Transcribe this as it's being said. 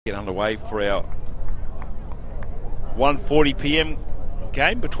Get underway for our 1:40 p.m.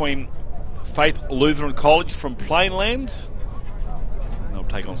 game between Faith Lutheran College from Plainlands. And they'll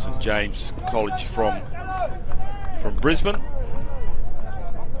take on St James College from Brisbane.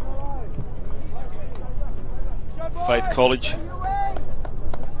 Faith College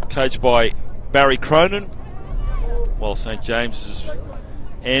coached by Barry Cronin, while St James is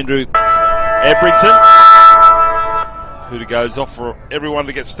Andrew Ebrington. Who goes off for everyone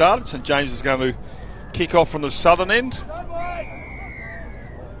to get started. St James is going to kick off from the southern end.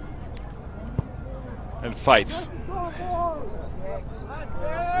 And Faiths will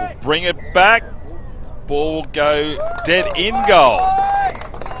bring it back. Ball will go dead in goal.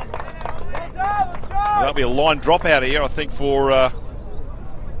 That'll be a line drop out here, I think, for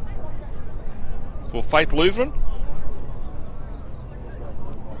Faith Lutheran.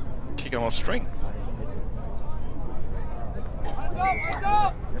 Kick on a string.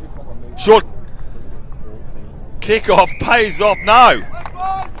 Short kick-off pays off. No.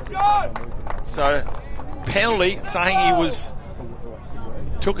 So penalty, saying he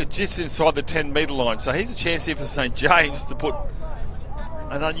took it just inside the 10-metre line. So here's a chance here for St James to put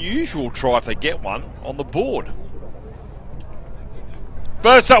an unusual try, if they get one, on the board.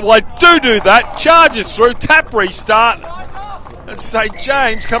 First up, well, they do that. Charges through, tap restart, and St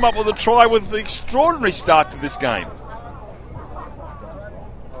James come up with a try with an extraordinary start to this game.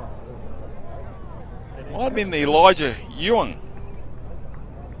 Might have been the Elijah Ewing.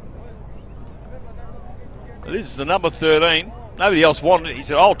 This is the number 13. Nobody else wanted it. He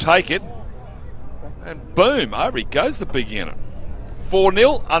said, I'll take it. And boom, over he goes, the big unit.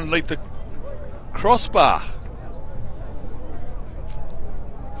 4-0 underneath the crossbar.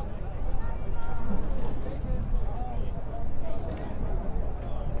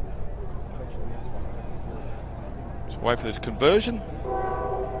 Let's wait for this conversion.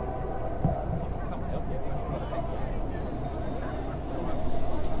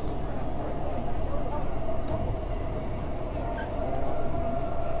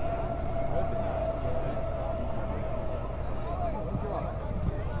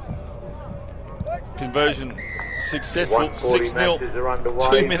 Conversion successful,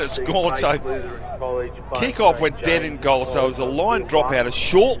 6-0, 2 minutes gone, so kick-off went dead in goal, so it was a line drop out, a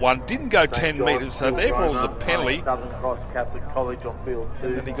short one, didn't go 10 metres, so therefore it was a penalty.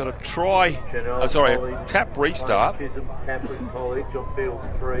 And then he got a try, a tap restart.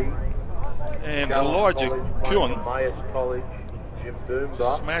 And Elijah Kuhn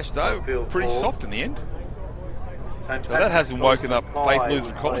smashed over, pretty soft in the end. So that hasn't woken up Faith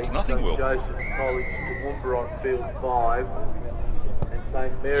Lutheran College, nothing will.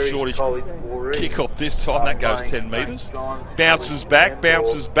 Shortish kick-off this time, that goes 10 metres. Bounces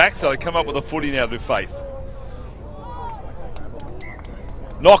back, so they come up with a footy now to Faith.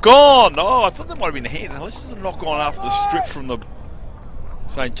 Knock on! Oh, I thought that might have been a hand. Now, this is a knock on after the strip from the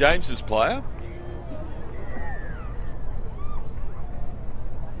St James's player.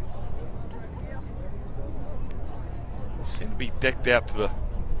 Seem to be decked out to the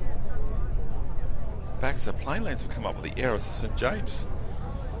backs of Plainlands have come up with the errors of St James.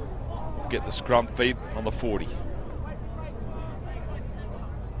 We'll get the scrum feed on the 40.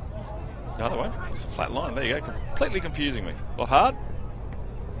 No, they won't. It's a flat line. There you go. Completely confusing me. Not hard.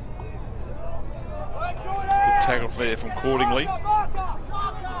 Good tackle there from Cordingley.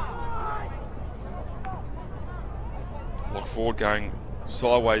 Look forward going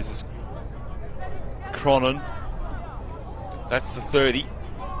sideways is Cronin. That's the 30.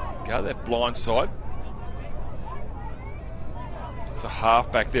 Go that blind side. It's a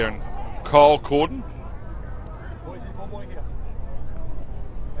half back there, and Kyle Corden.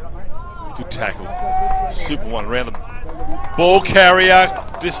 Good tackle. Super one around the ball carrier.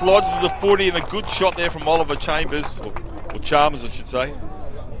 Dislodges the footy, and a good shot there from Oliver Chambers, or Chalmers I should say.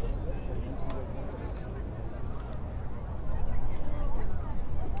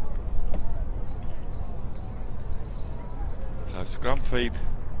 So scrum feed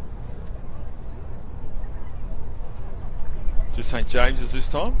to St James's this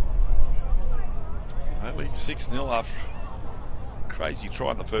time. They lead 6-0 after a crazy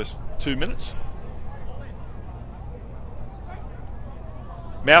try in the first 2 minutes.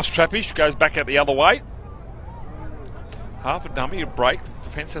 Mousetrapish goes back out the other way. Half a dummy, a break. The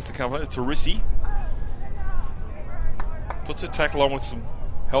defence has to come over to Rissi. Puts a tackle on with some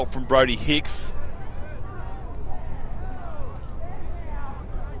help from Brody Hicks.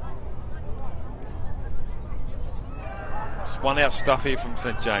 Spun out stuff here from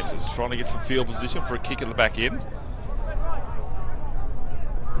St James's, trying to get some field position for a kick at the back end.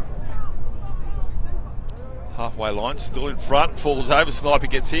 halfway line, still in front, falls over, Sniper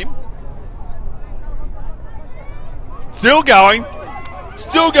gets him. Still going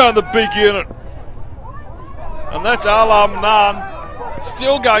the big unit. And that's Alam Nan.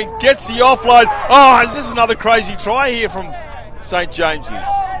 Still going, gets the offload. Oh, is this another crazy try here from St. James's?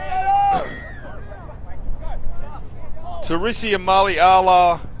 Tarisi Amali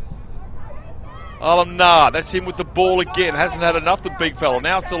Alam Nah, that's him with the ball again. Hasn't had enough, the big fella.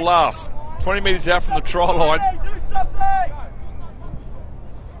 Now it's the last. 20 metres out from the try line.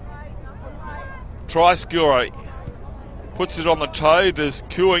 Try scorer. Puts it on the toe, does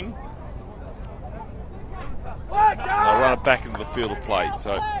cooing. They'll run it back into the field of play.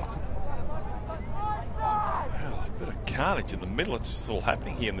 So, a bit of carnage in the middle. It's just all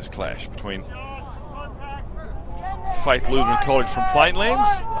happening here in this clash between Faith Lutheran College from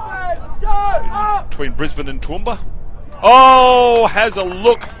Plainlands, between Brisbane and Toowoomba. Oh, has a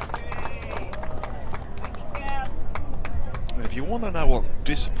look. And if you want to know what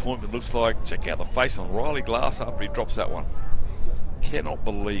disappointment looks like, check out the face on Riley Glass after he drops that one. Cannot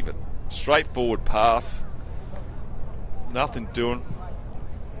believe it. Straightforward pass. Nothing doing.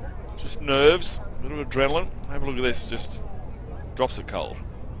 Just nerves, a bit of adrenaline. Have a look at this, just drops it cold.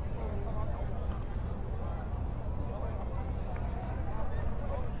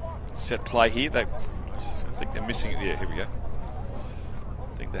 Set play here. I think they're missing it. Yeah, here we go.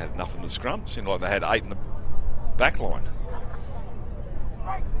 I think they had enough in the scrum. Seemed like they had 8 in the back line.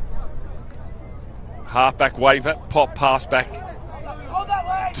 Half-back waiting for that. Pop pass back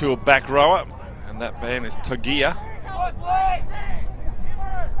to a back rower. And that man is Tagia.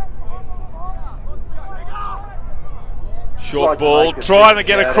 Short ball, trying to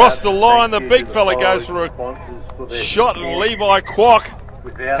get across the line. The big fella goes for a shot, and Levi Kwok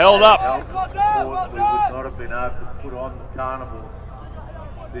held up. We would not have been able to put on the carnival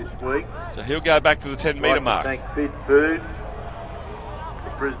this week. So he'll go back to the 10-metre mark. Thank Fit Food,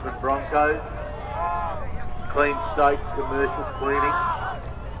 the Brisbane Broncos, Clean State Commercial Cleaning.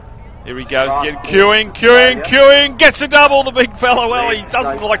 Here he goes again, queuing, gets a double, the big fella. Well, he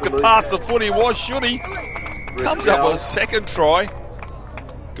doesn't like to pass the foot, he was, should he? Comes up with a second try.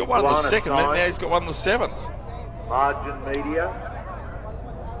 Got one in the second minute, now he's got one in the 7th. Margin Media,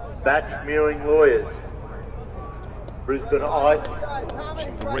 Batch Mewing Lawyers, Brisbane Ice,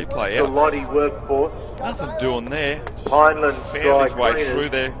 the replay the out. Lottie Workforce, Nothing doing there. Just Pineland found his way Cleaners, through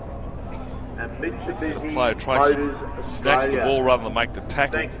there. and The Mitsubishi player tries Motors to snatch the Australia. ball rather than make the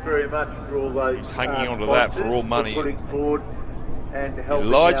tackle. Thanks very much for all those. He's hanging on to that for all money. Putting forward and helping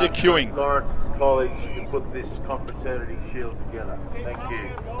Elijah out Queuing. Lawrence College to put this Confraternity Shield together. Thank you.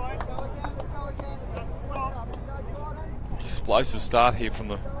 Explosive start here from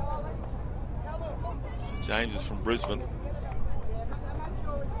the St. James's from Brisbane.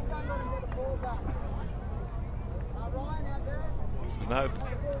 For no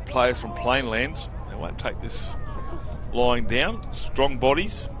players from Plainlands, they won't take this lying down. Strong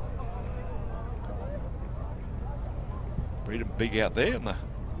bodies. Breed them big out there in the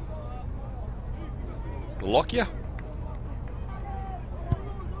Lockyer.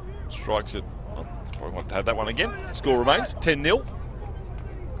 Strikes it. Oh, probably want to have that one again. Score remains 10-0.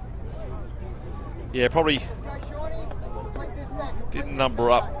 Yeah, probably didn't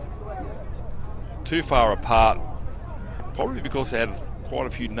number up too far apart. Probably because they had quite a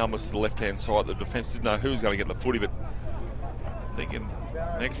few numbers to the left-hand side. The defence didn't know who was going to get the footy, but thinking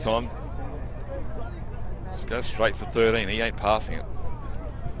next time, just go straight for 13. He ain't passing it.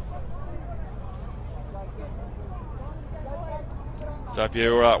 So if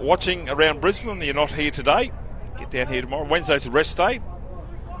you're watching around Brisbane and you're not here today, get down here tomorrow. Wednesday's a rest day.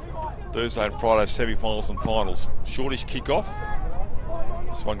 Thursday and Friday semi-finals and finals. Shortish kick-off.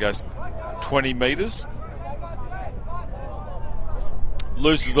 This one goes 20 metres.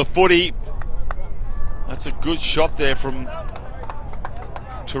 Loses the footy. That's a good shot there from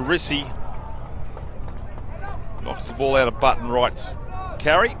Tarisi. Knocks the ball out of Button Wright's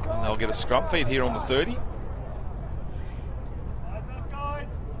carry. And they'll get a scrum feed here on the 30.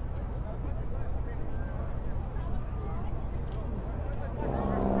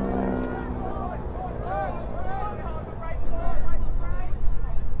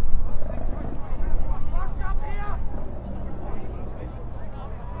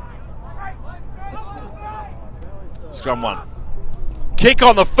 Scrum one. Kick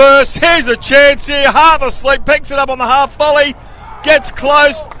on the first. Here's a chance here. Half asleep. Picks it up on the half volley. Gets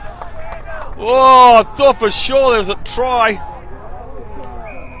close. Oh, I thought for sure there was a try.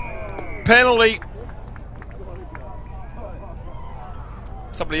 Penalty.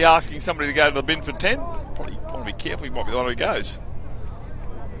 Somebody asking somebody to go to the bin for 10. Probably want to be careful. He might be the one who goes.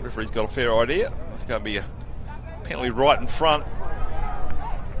 The referee's got a fair idea. It's going to be a Penalty right in front.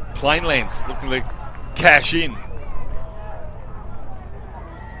 Plainlands looking to cash in.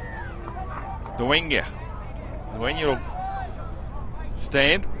 Nguenya will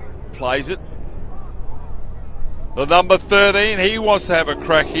stand, plays it. The number 13, he wants to have a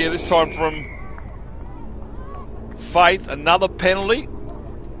crack here, this time from Faith. Another penalty.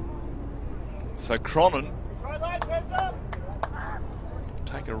 So Cronin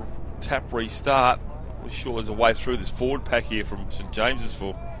take a tap restart. We're sure there's a way through this forward pack here from St James's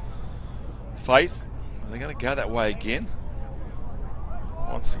for Faith. Are they going to go that way again?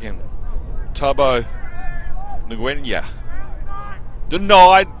 Once again, Tabo Nguenya.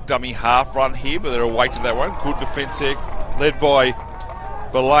 Denied, dummy half run here, but they're away to that one. Good defence there, led by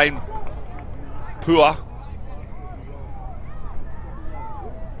Belaine Pua.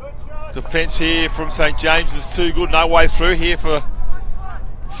 Defence here from St James is too good. No way through here for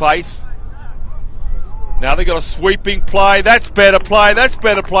Faith. Now they've got a sweeping play. That's better play. That's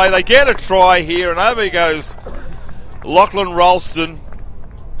better play. They get a try here, and over goes Lachlan Ralston.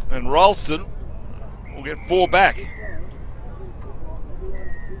 And Ralston will get 4 back.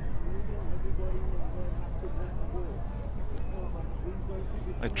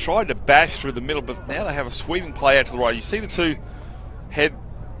 They tried to bash through the middle, but now they have a sweeping play out to the right. You see the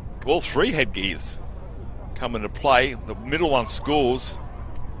all 3 headgears come into play. The middle one scores.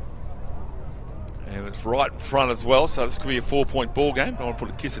 And it's right in front as well, so this could be a 4-point ball game. I want to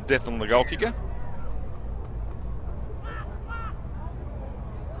put a kiss of death on the goal kicker.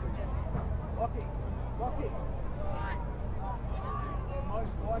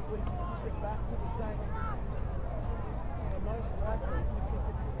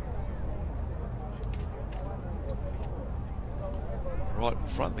 Right in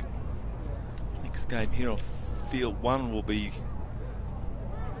front. The next game here on field 1 will be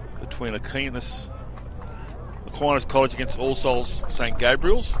between Aquinas College against All Souls St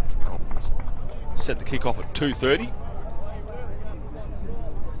Gabriel's. Set to kick off at 2:30.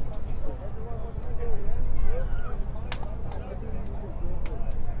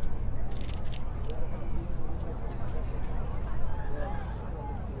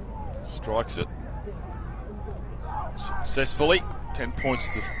 Strikes it successfully. 10 points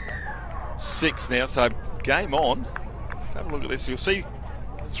to 6 now, so game on. Let's have a look at this. You'll see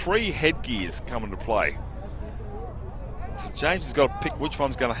 3 headgears come into play. So James has got to pick which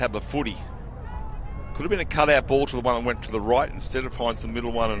one's going to have the footy. Could have been a cutout ball to the one that went to the right. Instead it finds the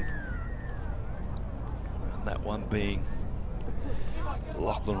middle one, and that one being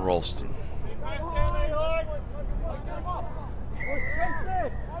Lachlan Ralston.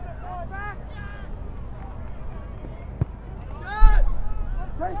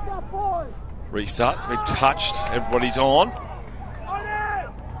 Restart, it's been touched, everybody's on.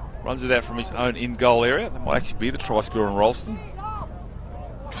 Runs it out from his own in-goal area. That might actually be the try scorer in Ralston.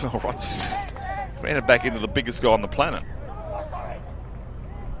 Just ran it back into the biggest guy on the planet.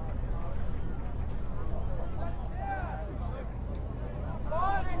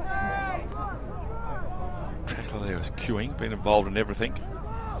 Tackler there was queuing, been involved in everything.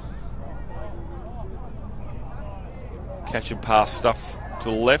 Catch and pass stuff to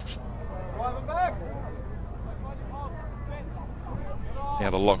the left. Now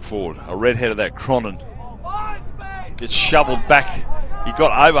the lock forward. A redhead of that Cronin gets shoveled back. He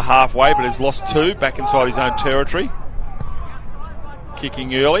got over halfway, but has lost 2 back inside his own territory.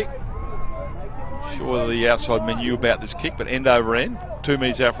 Kicking early. Sure the outside men knew about this kick, but end over end. 2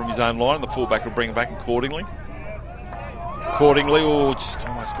 metres out from his own line. The fullback will bring it back accordingly. Oh, just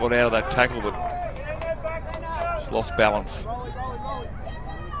almost got out of that tackle, but just lost balance.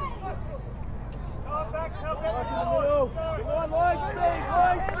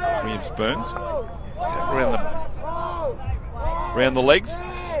 Williams Burns around the legs,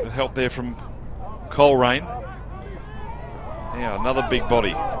 with help there from Coleraine. Now another big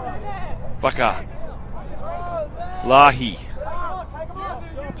body, Vaka Lahi.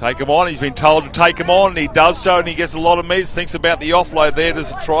 Take him on. He's been told to take him on, and he does so, and he gets a lot of metres. Thinks about the offload there.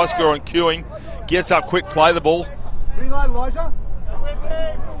 There's a try scorer and queuing. Gets up quick, play the ball. Reload, Elijah.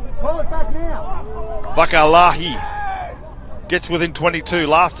 Pull it back now. Vaka Lahi gets within 22.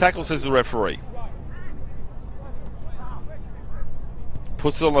 Last tackle, says the referee.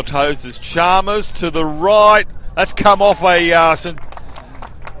 Puts it on the toes. There's Chalmers to the right. That's come off a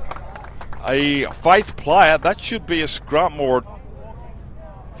Faith player. That should be a scrum or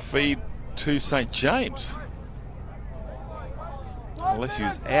feed to St James. Unless he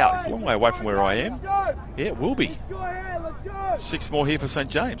was out. It's a long way away from where I am. Yeah, it will be. 6 more here for St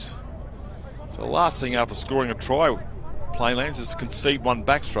James. So the last thing after scoring a try, Plainlands, is to concede one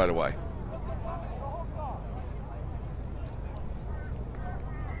back straight away.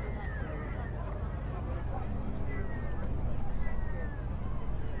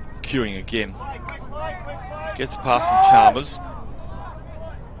 queuing again. Gets the pass from Chalmers.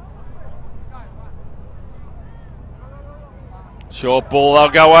 Short ball, they'll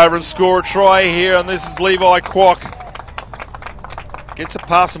go over and score a try here, and this is Levi Kwok. Gets a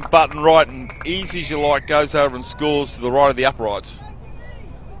pass from Button right, and easy as you like, goes over and scores to the right of the uprights.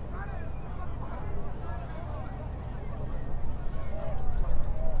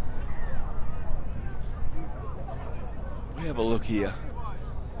 We have a look here.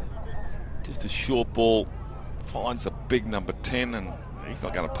 Just a short ball, finds the big number 10, and he's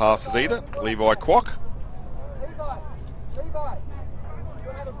not going to pass it either. Levi Kwok.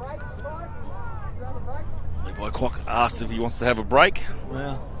 Levi Kwok asked if he wants to have a break.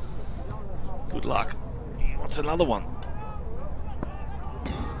 Well, good luck. He wants another one.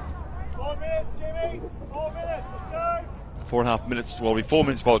 4 minutes, Jimmy. 4 minutes. Let's go. 4.5 minutes. Well, it'll be 4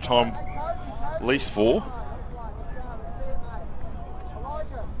 minutes by the time, at least 4.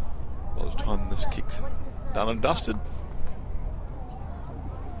 By the time this kick's done and dusted.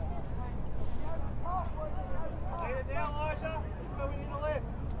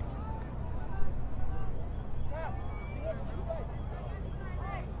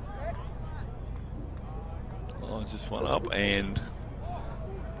 Lines this one up, and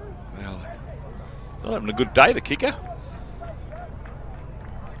well, he's not having a good day, the kicker.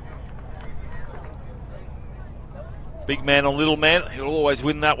 Big man on little man, he'll always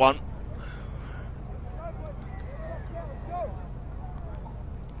win that one.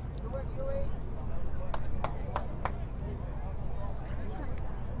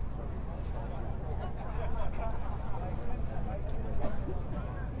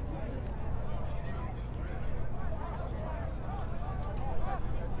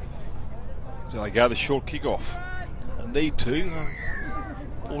 So they go the short kickoff. They need to.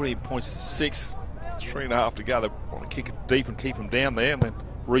 14 points to 6. 3.5 to go. They want to kick it deep and keep them down there, and then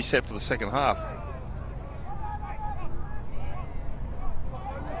reset for the second half.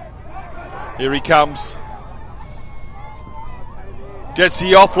 Here he comes. Gets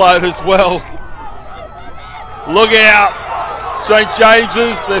the offload as well. Look out. St.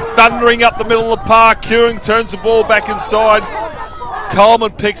 James's, they're thundering up the middle of the park. Keuring turns the ball back inside.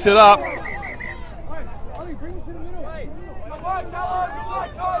 Coleman picks it up.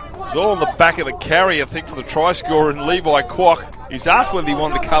 It's all on the back of the carry, I think, for the try scorer, and Levi Kwok. He's asked whether he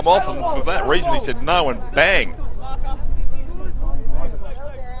wanted to come off, and for that reason he said no, and bang.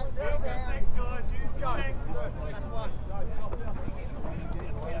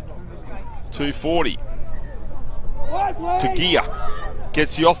 .240 to Gear.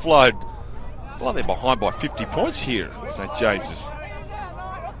 Gets the offload. It's like they're behind by 50 points here, St. James's.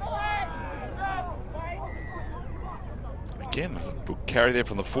 Again, a carry there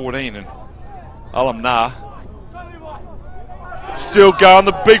from the 14, and Alam Nah still going.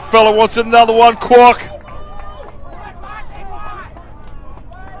 The big fella wants another one. Kwok.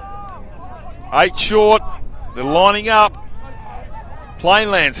 8 short. They're lining up.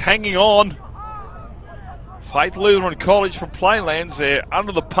 Plainlands hanging on. Faith Lutheran College from Plainlands. They're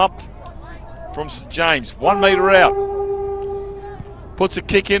under the pump from St. James. 1 metre out. Puts a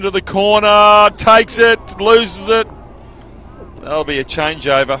kick into the corner. Takes it. Loses it. That'll be a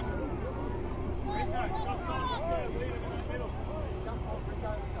changeover.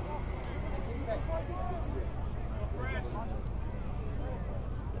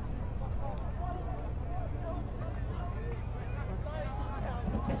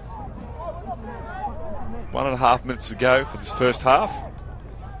 One and a half minutes to go for this first half.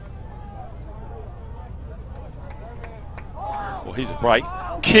 Well, here's a break.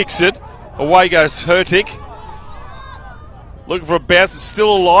 Kicks it. Away goes Hertic. Looking for a bounce. It's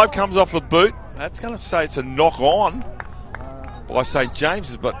still alive. Comes off the boot. That's going to say it's a knock on by St.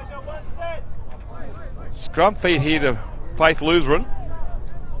 James's, but scrum feed here to Faith Lutheran.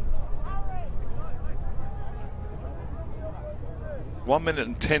 One minute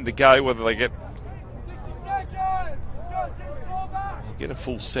and 10 to go. Whether they get a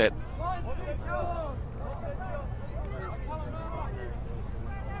full set.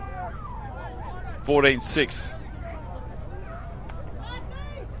 .14-6.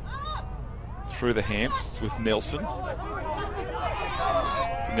 Through the hands with Nelson.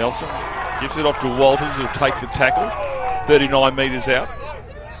 Nelson gives it off to Walters, who'll take the tackle. 39 metres out.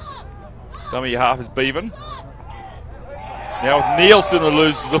 Dummy half is Bevan. Now Nielsen who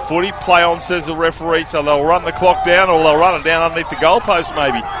loses the footy. Play on, says the referee, so they'll run the clock down, or they'll run it down underneath the goalpost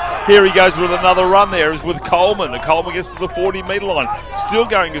maybe. Here he goes with another run there, is with Coleman. And Coleman gets to the 40 metre line. Still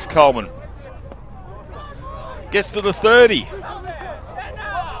going as Coleman. Gets to the 30.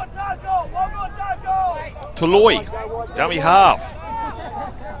 Toloi, dummy half.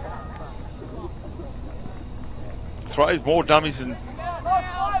 throws more dummies than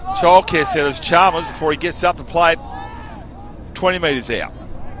childcare centres. Chalmers before he gets up to play it 20 metres out.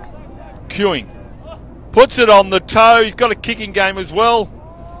 Queuing. Puts it on the toe. He's got a kicking game as well.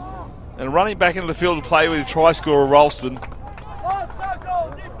 And running back into the field to play with try scorer Ralston.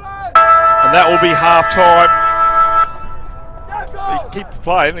 And that will be half time. He keeps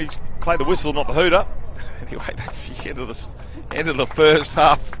playing. He's played the whistle, not the hooter. Anyway, that's the end of the first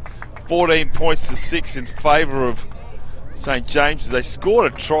half. 14 points to 6 in favour of St James. They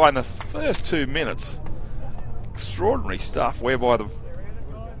scored a try in the first 2 minutes. Extraordinary stuff, whereby the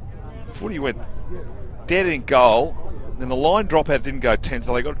footy went dead in goal. Then the line dropout didn't go 10,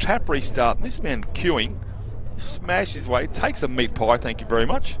 so they got a tap restart. And this man queuing, smashed his way, takes a meat pie, thank you very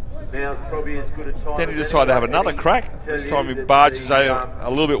much. Now it's probably as good a time. Then he decided to have another crack. This time he barges a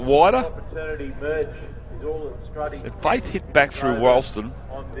little bit wider. And Faith hit back through Ralston.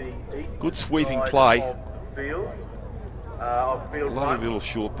 Good sweeping play. Lovely little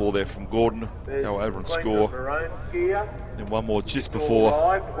short ball there from Gordon. Go over and score. And one more just before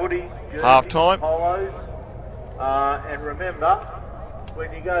half time. And remember,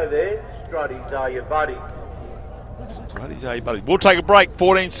 when you go there, strutties are your buddies. Strutties are your buddies. We'll take a break.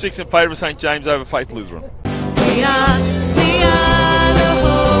 14-6 in favour of St James over Faith Lutheran. We are the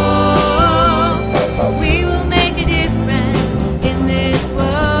hope. We will make a difference in this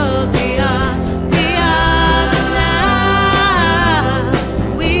world. We are the now.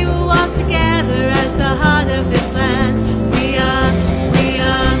 We will walk together as the heart of this land. We are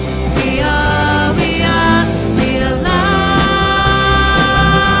love.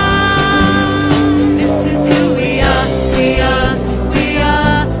 This is who we are.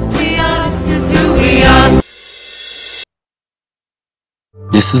 This is who we are.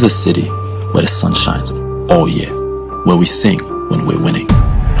 This is a city where the sun shines all year, where we sing when we're winning,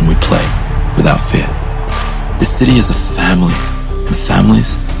 and we play without fear. This city is a family, and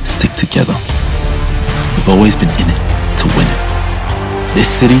families stick together. We've always been in it to win it. This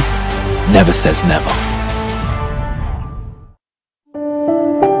city never says never.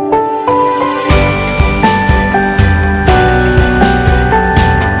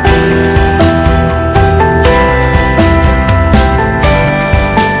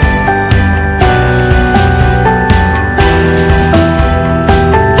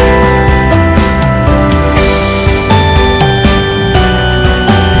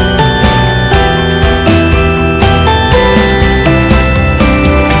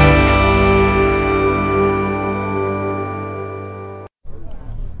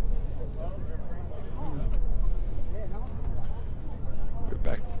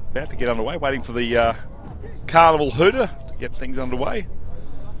 About to get underway, waiting for the Carnival hooter to get things underway.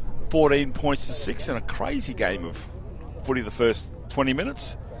 14 points to 6 and a crazy game of footy the first 20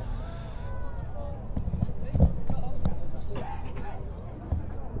 minutes.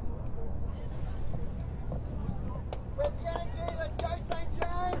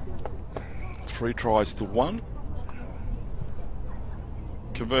 Three tries to one.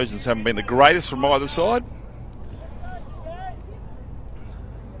 Conversions haven't been the greatest from either side.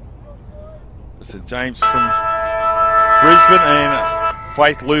 St James from Brisbane and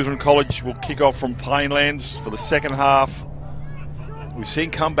Faith Lutheran College will kick off from Plainlands for the second half. We've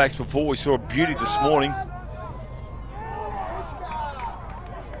seen comebacks before. We saw a beauty this morning.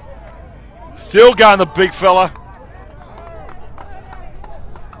 Still going the big fella.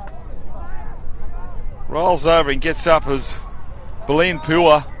 Rolls over and gets up as Beline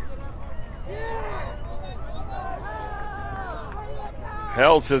Pua.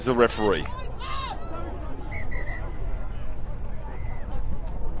 Held, says the referee.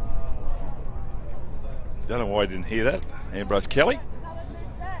 Don't know why I didn't hear that. Ambrose Kelly.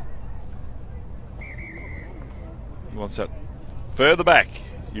 He wants that further back.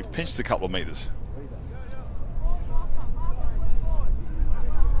 You've pinched a couple of metres.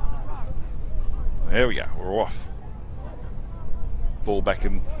 There we go. We're off. Ball back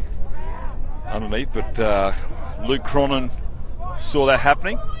in underneath, but Luke Cronin saw that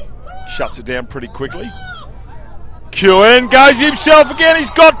happening. Shuts it down pretty quickly. Quen goes himself again. He's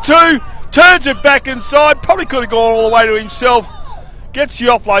got two. Turns it back inside. Probably could have gone all the way to himself. Gets the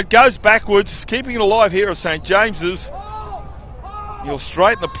offload. Goes backwards. Keeping it alive here at St James's. He'll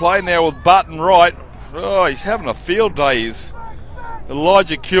straighten the play now with Button right. Oh, he's having a field day. Is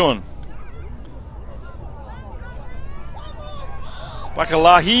Elijah Quen.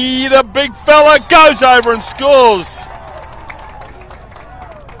 Bakalahi, the big fella, goes over and scores.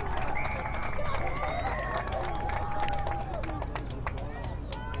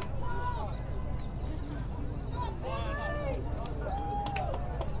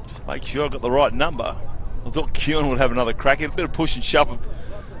 Make sure I've got the right number. I thought Keelan would have another crack. A bit of push and shove at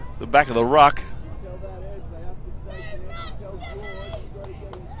the back of the ruck.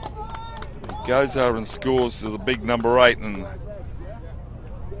 He goes over and scores to the big number 8 and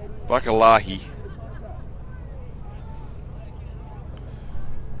Vakalahi.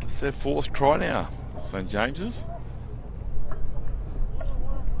 It's their 4th try now, St James's.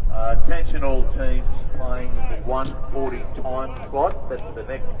 Attention all teams playing in the 1:40 time slot. That's the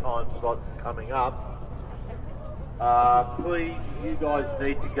next time slot coming up. Please, you guys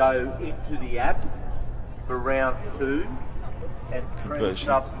need to go into the app for round 2 and press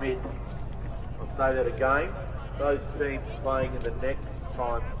submit. I'll say that again. Those teams playing in the next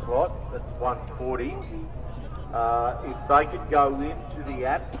time slot, that's 1:40. If they could go into the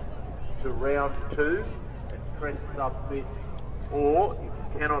app to round 2 and press submit, or if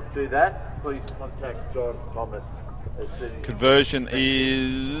you cannot do that, please contact John Thomas. Conversion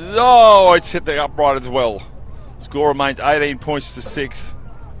is... Oh, it's hit the upright as well. Score remains 18 points to 6.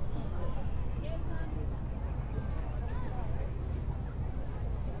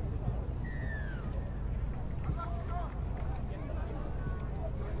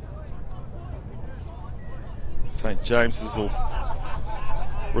 St James's will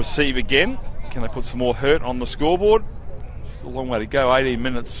receive again. Can they put some more hurt on the scoreboard? It's a long way to go, 18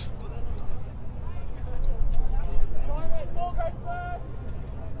 minutes.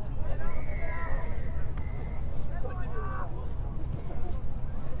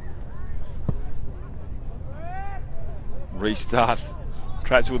 Restart.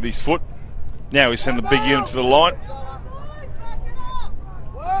 Trats with his foot. Now we send the big unit to the line.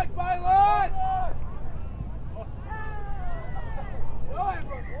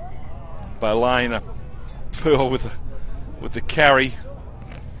 Bailane, a Pearl with the carry.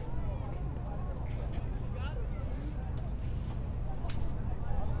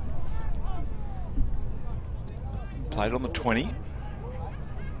 Played on the 20.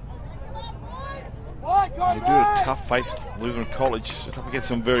 They do a tough face, Lutheran College, just up against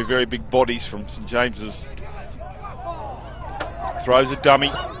some very, very big bodies from St James's. Throws a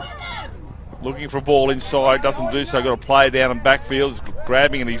dummy, looking for a ball inside, doesn't do so, got to play down in backfield, he's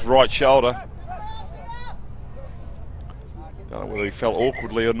grabbing at his right shoulder. Don't know whether he fell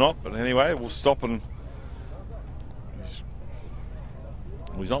awkwardly or not, but anyway, we'll stop and...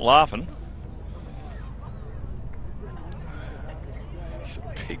 He's not laughing. He's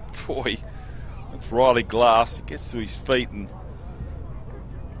a big boy. It's Riley Glass. He gets to his feet and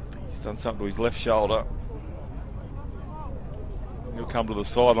he's done something to his left shoulder. He'll come to the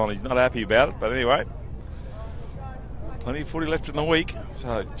sideline. He's not happy about it, but anyway, plenty of footy left in the week.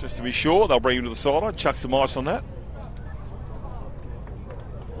 So just to be sure, they'll bring him to the sideline, chuck some ice on that.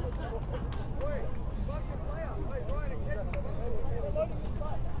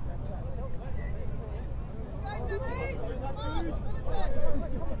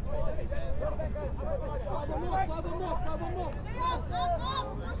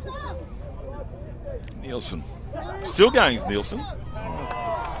 Nielsen. Still going is Nielsen.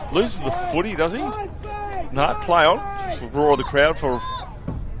 Loses the footy, does he? No, play on. Just roar the crowd for a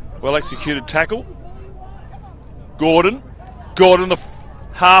well-executed tackle. Gordon. Gordon, the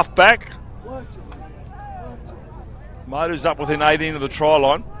half-back. Motors up within 18 of the try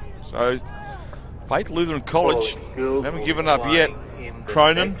line. So, Faith Lutheran College haven't given up yet.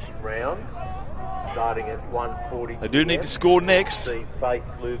 Cronin. Starting at 1:40. They do need to score next. Faith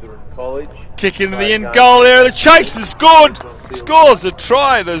Lutheran College. Kick into the end goal there. The chase is good. Scores a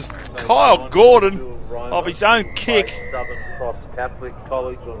try. There's Kyle Gordon off his own kick. Southern Cross Catholic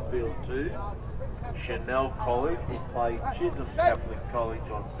College on field 2. Chanel College will play Chisholm Catholic College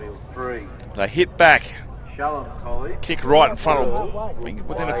on field 3. They hit back. Shalom College. Kick right in front of them.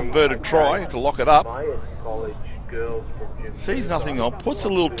 Within a converted try to lock it up. College girls from Sees nothing on. Puts a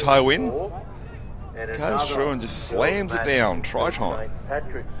little toe in. Goes through and just slams it down. Try time. St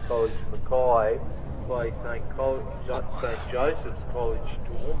Patrick's College Mackay play St Joseph's College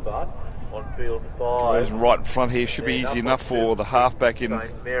Toowoomba on field 5. Conversion right in front here should be easy enough for the halfback in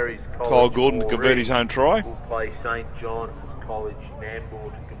St Mary's Kyle Gordon to convert his own try. Will play St John's College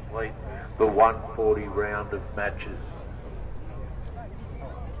Nambour to complete the 140 round of matches.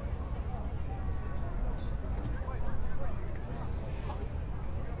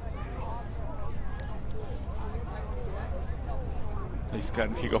 He's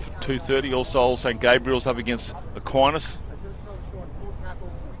going to kick off at 2:30. All Souls St Gabriel's up against Aquinas.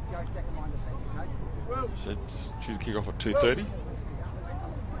 So it's due to kick off at 2:30.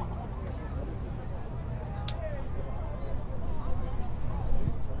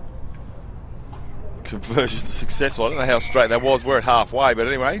 Conversion successful. I don't know how straight that was. We're at halfway, but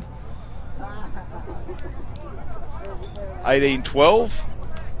anyway. 18-12.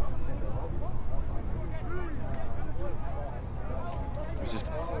 It's just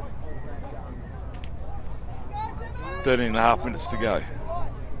 13 and a half minutes to go.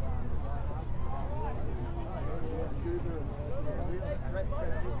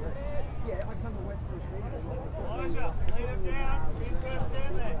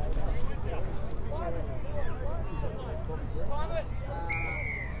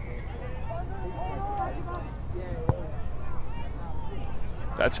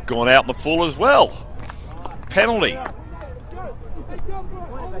 That's gone out in the full as well. Penalty.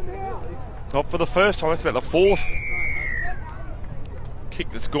 Not for the first time, that's about the fourth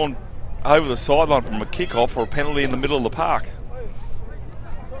kick that's gone over the sideline from a kickoff or a penalty in the middle of the park.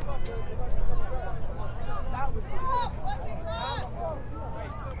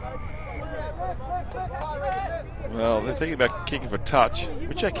 Well, they're thinking about kicking for touch,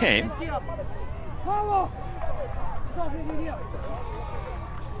 which they can.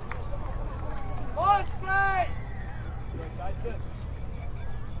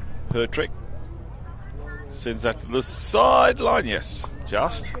 Pertrick sends that to the sideline. Yes,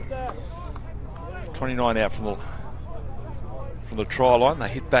 just 29 out from the try line. They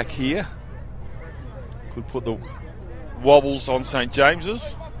hit back here. Could put the wobbles on St.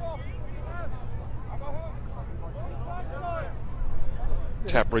 James's.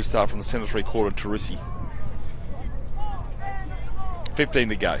 Tap restart from the centre three-quarter to Tarissi. 15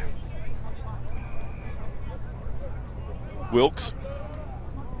 to go. Wilkes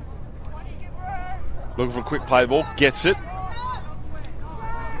looking for a quick play ball, gets it.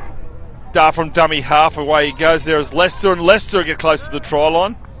 Dart from dummy half, away he goes there as Lester, and Lester get close to the try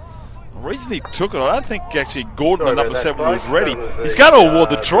line. The reason he took it, I don't think actually Gordon, the number 7, was ready. He's going to award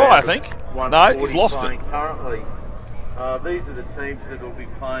the try, I think. No, he's lost it. Currently, these are the teams that will be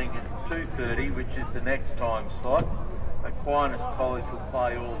playing at 2:30, which is the next time slot. Aquinas College will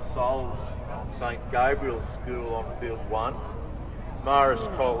play All Souls St. Gabriel's School on field 1. Morris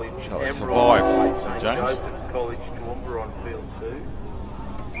College, So they survive, St. St. James. Joseph's College, Toowoomba on field 2.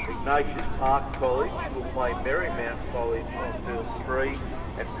 Ignatius Park College will play Marymount College on field 3.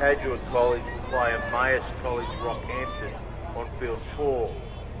 And Padua College will play Emmaus College, Rockhampton on field 4.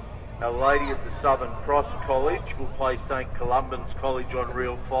 Our Lady of the Southern Cross College will play St. Columban's College on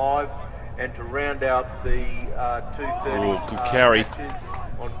reel 5. And to round out the 2:30 good carry. matches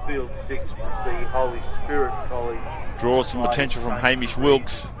on field 6, we'll see Holy Spirit College. Draws some attention from Hamish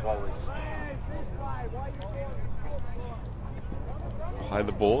Wilkes. College. Play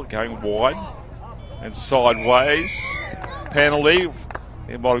the ball, going wide and sideways. Penalty.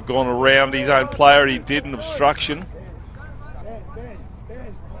 He might have gone around his own player. He did an obstruction.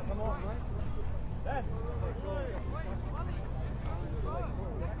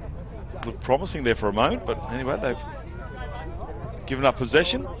 Looked promising there for a moment, but anyway, they've given up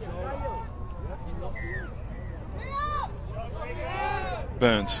possession.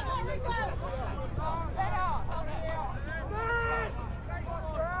 Burns.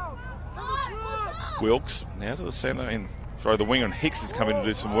 Wilkes now to the centre, and sorry, the winger and Hicks is coming to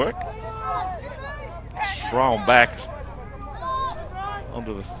do some work. Thrown back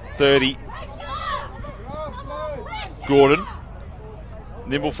onto the 30. Gordon.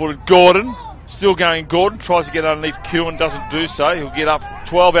 Nimble-footed Gordon. Still going Gordon. Tries to get underneath Kewen. Doesn't do so. He'll get up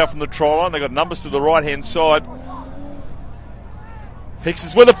 12 out from the try line. They've got numbers to the right-hand side. Hicks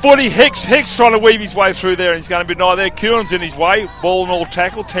is with a footy. Hicks trying to weave his way through there, and he's going to be denied there. Kewen's in his way. Ball and all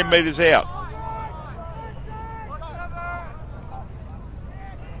tackle. 10 metres out.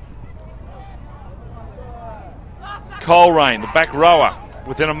 Coleraine, the back rower,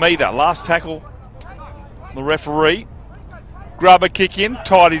 within a metre. Last tackle. The referee. Grubber kick in,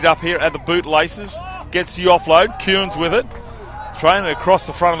 tidied up here at the bootlaces. Gets the offload. Kewen's with it. Throwing it across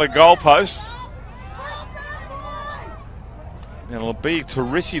the front of the goalpost. And it'll be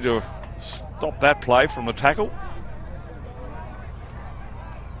Tarissi to stop that play from the tackle.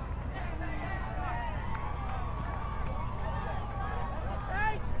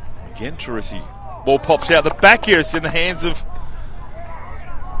 Again, Tarissi. Ball pops out the back here. It's in the hands of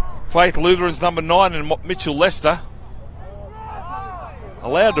Faith Lutheran's number 9 and Mitchell Lester.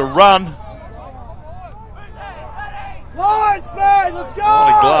 Allowed to run. Lines, man, let's go!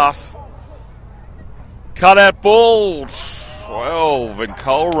 Molly Glass. Cut out ball. 12 and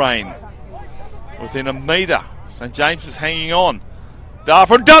Coleraine within a metre. St. James is hanging on. Dart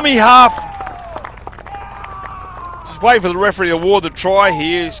from dummy half. Just wait for the referee to award the try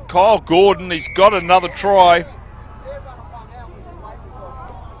here. Is Kyle Gordon. He's got another try.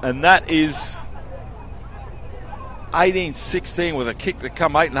 And that is 18-16 with a kick to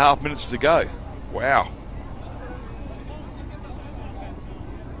come, 8.5 minutes to go. Wow.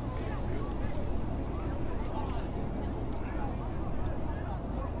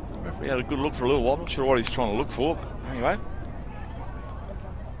 Referee had a good look for a little while. I'm not sure what he's trying to look for, but anyway.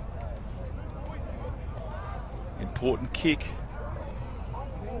 Important kick.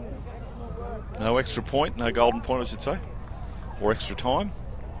 No extra point, no golden point, I should say, or extra time.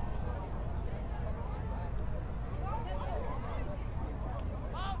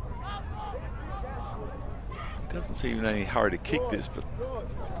 Doesn't seem in any hurry to kick this, but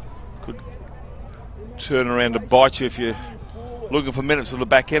could turn around to bite you if you're looking for minutes at the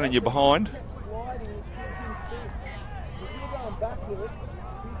back end and you're behind.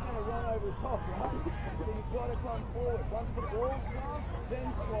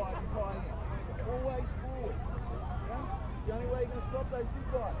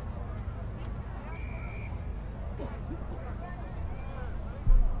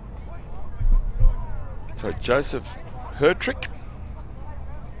 So Joseph Hertrick.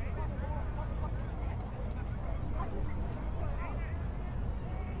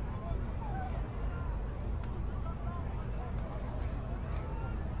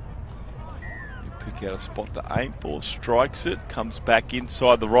 Pick out a spot to aim for, strikes it, comes back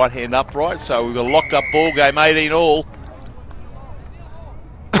inside the right hand upright. So we've got a locked up ball game, 18 all.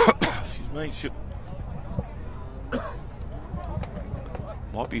 Excuse me,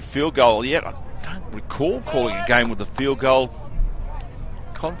 might be field goal yet. I don't recall calling a game with a field goal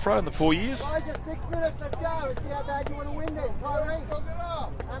Confro in the 4 years. Guys, just 6 minutes, let's go. Let's see how bad you want to win this. Tyree,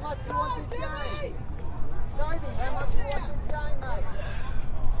 how much do you want this game? Davey, how much do you want this game, mate?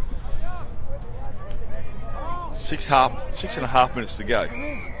 6.5 minutes to go.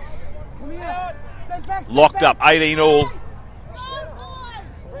 Locked up, 18 all.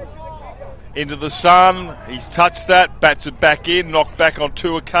 Into the sun, he's touched that, bats it back in, knocked back on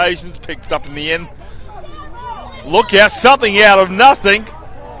 2 occasions, picked up in the end. Look out, something out of nothing.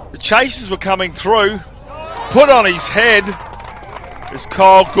 The chasers were coming through, put on his head is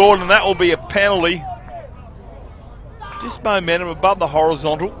Kyle Gordon, and that will be a penalty. Just momentum above the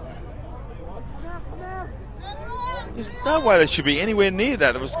horizontal. There's no way they should be anywhere near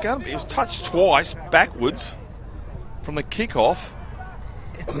that. It was touched twice backwards from the kickoff.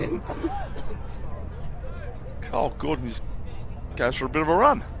 Kyle Gordon just goes for a bit of a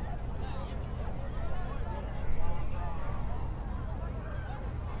run.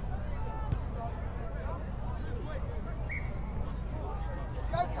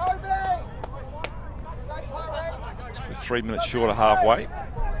 It's 3 minutes short of halfway.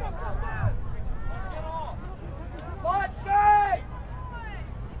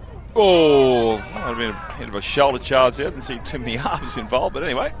 Oh, that would have been a bit of a shoulder charge there. Didn't see too many arms involved, but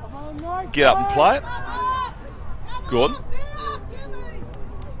anyway, get up and play it. Gordon.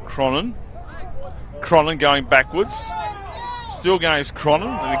 Cronin going backwards. Still going as Cronin,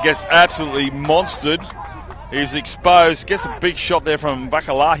 and he gets absolutely monstered. He's exposed, gets a big shot there from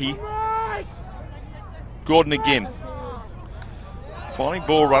Vakalahi. Gordon again. Finding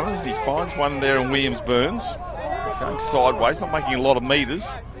ball runners, and he finds one there in Williams-Burns. Going sideways, not making a lot of metres.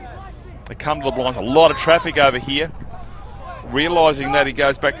 They come to the blinds, a lot of traffic over here. Realising that, he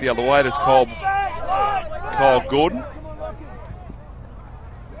goes back the other way. There's Kyle Gordon.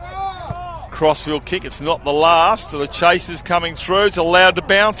 Crossfield kick, it's not the last. So the chasers coming through. It's allowed to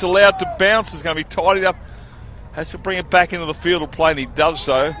bounce. It's going to be tidied up. Has to bring it back into the field of play, and he does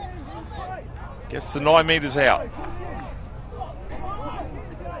so. Gets the 9 metres out.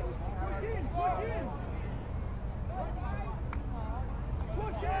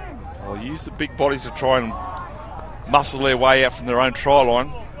 They'll use the big bodies to try and muscle their way out from their own try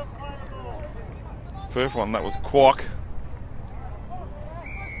line. First one, that was Kwok.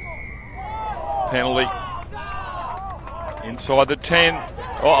 Penalty. Inside the 10.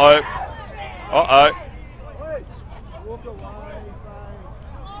 Uh-oh.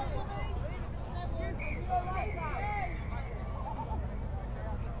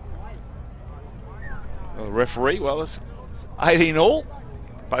 The referee, well, it's 18 all.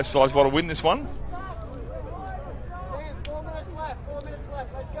 Both sides want to win this one. 4 minutes left,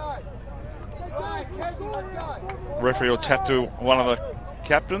 let's go. Let's go. Referee will chat to one of the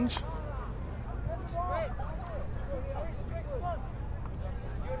captains.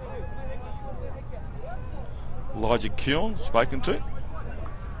 Elijah Kuhn, spoken to.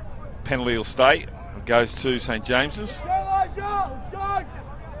 Penalty will stay. It goes to St. James's.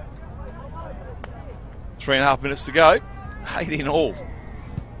 3.5 minutes to go. 18 all.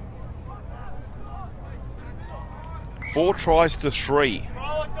 4 tries to 3.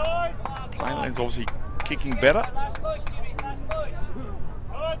 Plainland's obviously kicking better.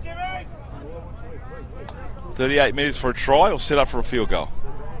 38 metres for a try. He'll set up for a field goal.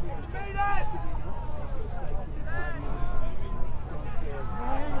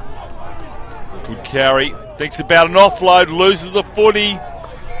 Good carry. Thinks about an offload. Loses the footy.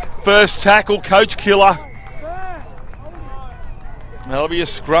 First tackle. Coach killer. That'll be a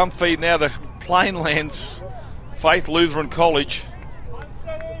scrum feed now to Plainlands Faith Lutheran College.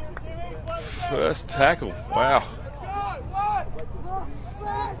 First tackle. Wow.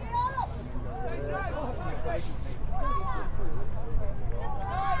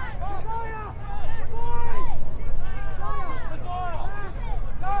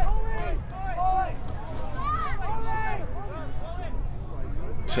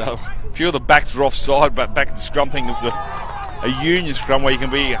 So a few of the backs are offside, but back at the scrum thing is a union scrum where you can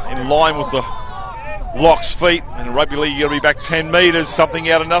be in line with the lock's feet. And in rugby league, you've got to be back 10 metres. Something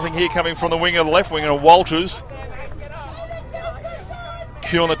out of nothing here coming from the wing of the left wing, and Walters.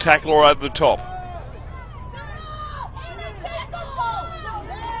 Q on the tackle or over the top.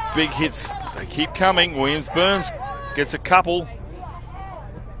 Big hits, they keep coming. Williams-Burns gets a couple.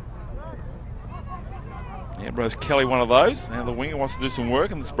 Ambrose Kelly, one of those. Now the winger wants to do some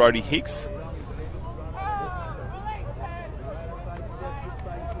work, and it's Brody Hicks.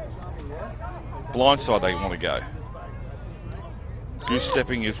 Blindside they want to go. Goose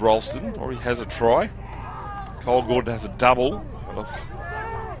stepping is Ralston, or he has a try. Cole Gordon has a double of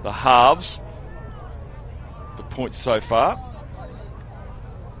the halves. The points so far.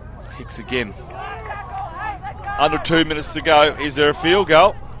 Hicks again. Under 2 minutes to go. Is there a field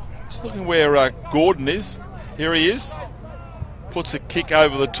goal? Just looking where Gordon is. Here he is. Puts a kick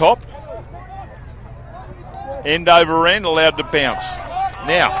over the top. End over end, allowed to bounce.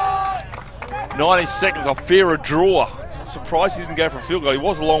 Now, 90 seconds, I fear a draw. Surprised he didn't go for a field goal. He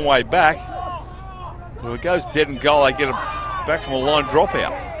was a long way back. Well, it goes dead and goal. They get it back from a line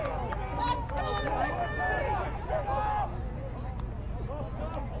dropout.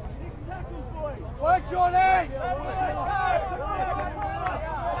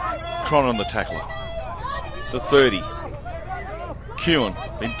 Cron on the tackler. It's the 30.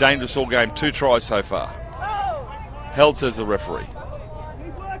 Kewen, been dangerous all game. 2 tries so far. Held, says the referee.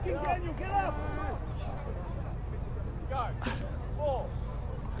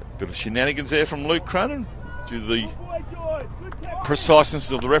 Bit of shenanigans there from Luke Cronin due to the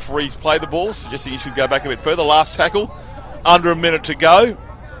preciseness of the referees play the ball, suggesting he should go back a bit further. Last tackle, under a minute to go.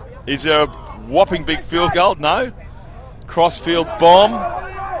 Is there a whopping big field goal? No. Crossfield bomb.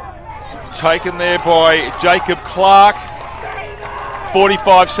 Taken there by Jacob Clark.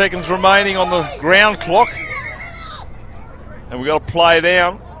 45 seconds remaining on the ground clock. And we've got to play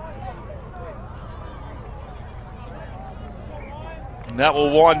down. And that will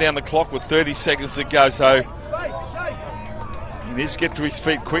wind down the clock with 30 seconds to go. So he needs to get to his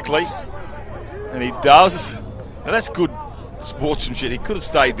feet quickly. And he does. And that's good sportsmanship. He could have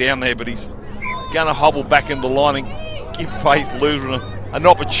stayed down there, but he's going to hobble back into the line and give Faith Lutheran an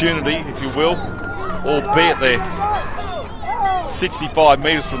opportunity, if you will, albeit they're 65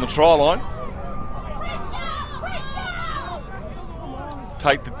 metres from the try line.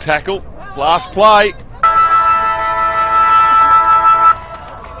 Take the tackle. Last play.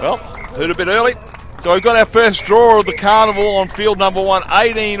 Well, heard a bit early. So we've got our first draw of the carnival on field number 1,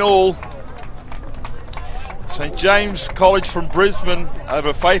 18 all. St James College from Brisbane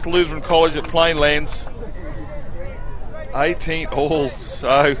over Faith Lutheran College at Plainlands. 18 all.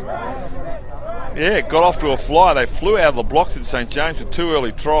 So, yeah, got off to a flyer. They flew out of the blocks at St James with 2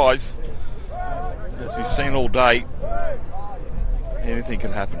 early tries. As we've seen all day, anything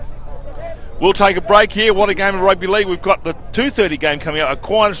can happen. We'll take a break here. What a game of rugby league. We've got the 2:30 game coming up.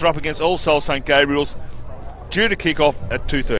 Aquinas are up against All Souls St Gabriel's, due to kick off at 2:30.